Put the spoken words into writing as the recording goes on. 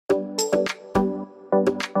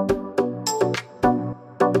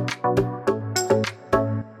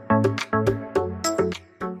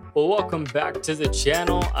welcome back to the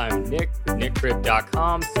channel. I'm Nick with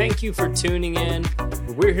NickCrib.com. Thank you for tuning in.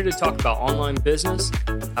 We're here to talk about online business,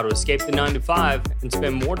 how to escape the 9 to 5, and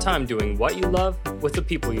spend more time doing what you love with the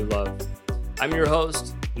people you love. I'm your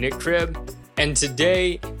host, Nick Crib, and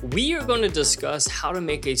today we are going to discuss how to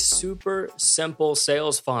make a super simple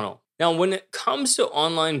sales funnel. Now, when it comes to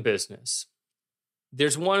online business,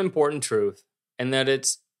 there's one important truth, and that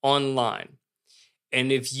it's online.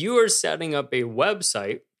 And if you are setting up a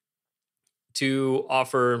website to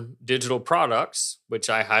offer digital products, which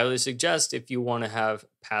I highly suggest if you want to have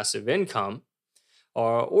passive income,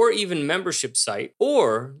 or even membership site,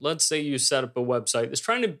 or let's say you set up a website that's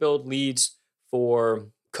trying to build leads for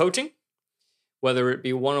coaching, whether it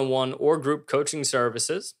be one-on-one or group coaching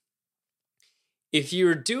services, if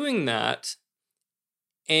you're doing that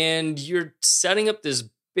and you're setting up this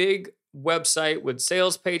big website with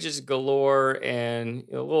sales pages galore and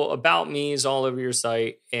little about me's all over your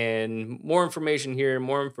site and more information here,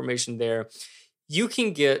 more information there, you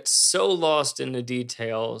can get so lost in the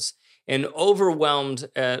details and overwhelmed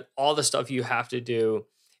at all the stuff you have to do.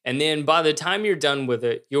 And then by the time you're done with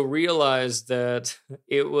it, you'll realize that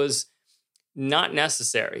it was not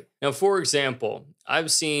necessary. Now, for example,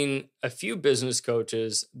 I've seen a few business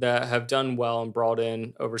coaches that have done well and brought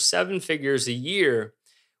in over 7 figures a year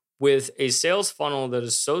with a sales funnel that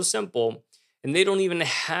is so simple, and they don't even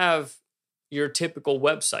have your typical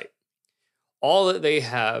website. All that they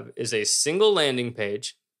have is a single landing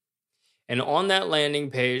page, and on that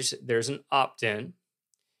landing page, there's an opt-in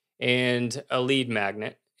and a lead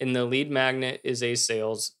magnet, and the lead magnet is a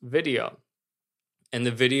sales video. And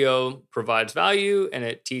the video provides value, and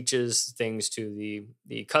it teaches things to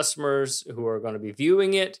the customers who are going to be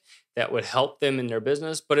viewing it that would help them in their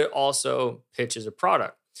business, but it also pitches a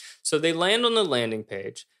product. So they land on the landing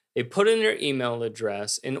page, they put in their email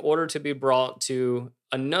address in order to be brought to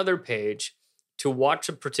another page to watch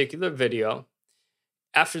a particular video.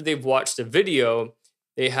 After they've watched the video,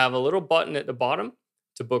 they have a little button at the bottom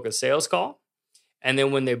to book a sales call. And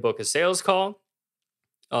then when they book a sales call,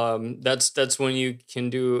 that's when you can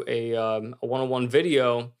do a one-on-one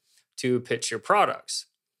video to pitch your products.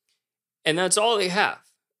 And that's all they have.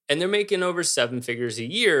 And they're making over 7 figures a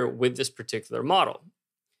year with this particular model.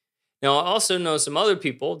 Now, I also know some other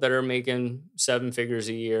people that are making 7 figures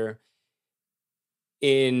a year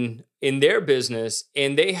in their business,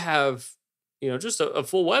 and they have, just a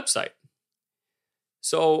full website.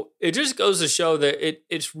 So it just goes to show that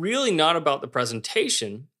it's really not about the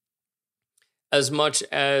presentation as much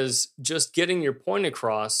as just getting your point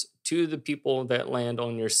across to the people that land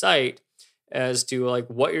on your site as to like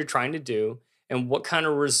what you're trying to do and what kind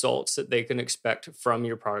of results that they can expect from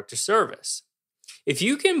your product or service. If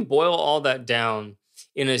you can boil all that down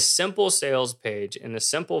in a simple sales page, in a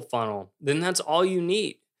simple funnel, then that's all you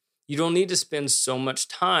need. You don't need to spend so much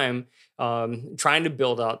time trying to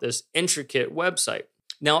build out this intricate website.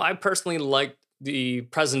 Now, I personally like the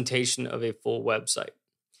presentation of a full website.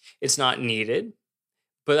 It's not needed,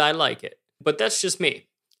 but I like it. But that's just me.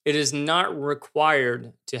 It is not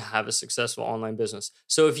required to have a successful online business.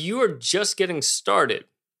 So if you are just getting started,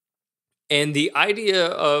 and the idea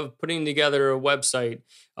of putting together a website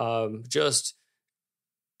just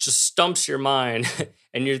stumps your mind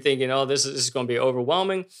and you're thinking, oh, this is going to be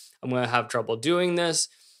overwhelming. I'm going to have trouble doing this.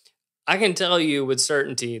 I can tell you with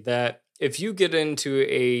certainty that if you get into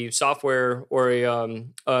a software or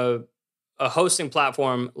a hosting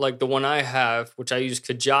platform like the one I have, which I use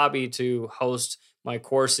Kajabi to host my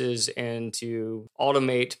courses and to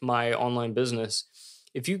automate my online business,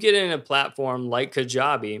 if you get in a platform like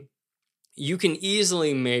Kajabi, you can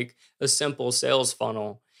easily make a simple sales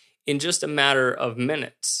funnel in just a matter of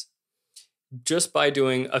minutes, just by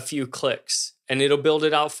doing a few clicks, and it'll build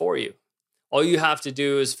it out for you. All you have to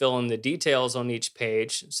do is fill in the details on each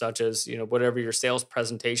page, such as, whatever your sales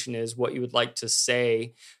presentation is, what you would like to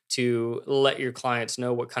say to let your clients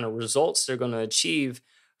know what kind of results they're going to achieve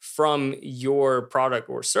from your product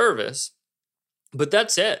or service. But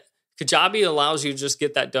that's it. Kajabi allows you to just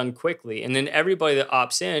get that done quickly. And then everybody that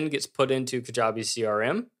opts in gets put into Kajabi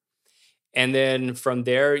CRM. And then from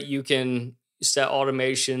there, you can set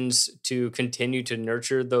automations to continue to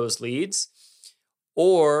nurture those leads.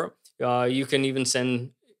 Or you can even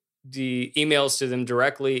send the emails to them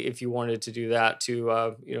directly if you wanted to do that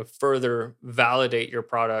to further validate your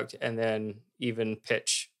product and then even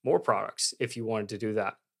pitch more products if you wanted to do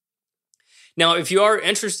that. Now, if you are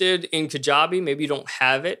interested in Kajabi, maybe you don't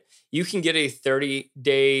have it, you can get a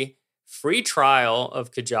 30-day free trial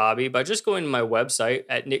of Kajabi by just going to my website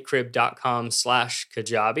at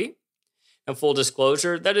nickcrib.com/Kajabi. Now, full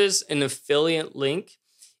disclosure, that is an affiliate link.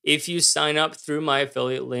 If you sign up through my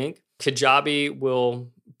affiliate link, Kajabi will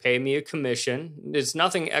pay me a commission. There's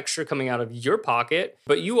nothing extra coming out of your pocket,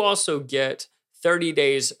 but you also get 30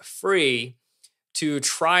 days free to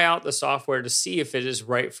try out the software to see if it is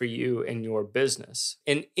right for you and your business.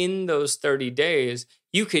 And in those 30 days,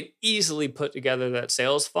 you could easily put together that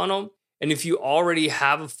sales funnel. And if you already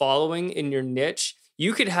have a following in your niche,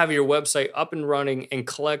 you could have your website up and running and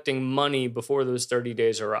collecting money before those 30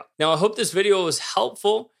 days are up. Now, I hope this video was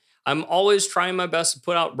helpful. I'm always trying my best to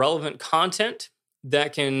put out relevant content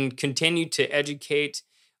that can continue to educate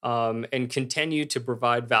and continue to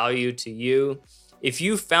provide value to you. If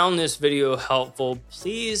you found this video helpful,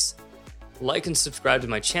 please like and subscribe to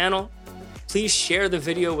my channel. Please share the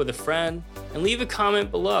video with a friend and leave a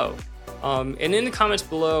comment below. And in the comments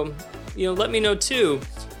below, let me know too,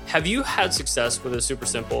 have you had success with a super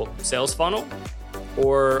simple sales funnel?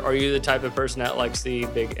 Or are you the type of person that likes the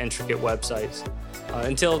big intricate websites?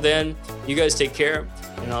 Until then, you guys take care,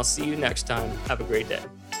 and I'll see you next time. Have a great day.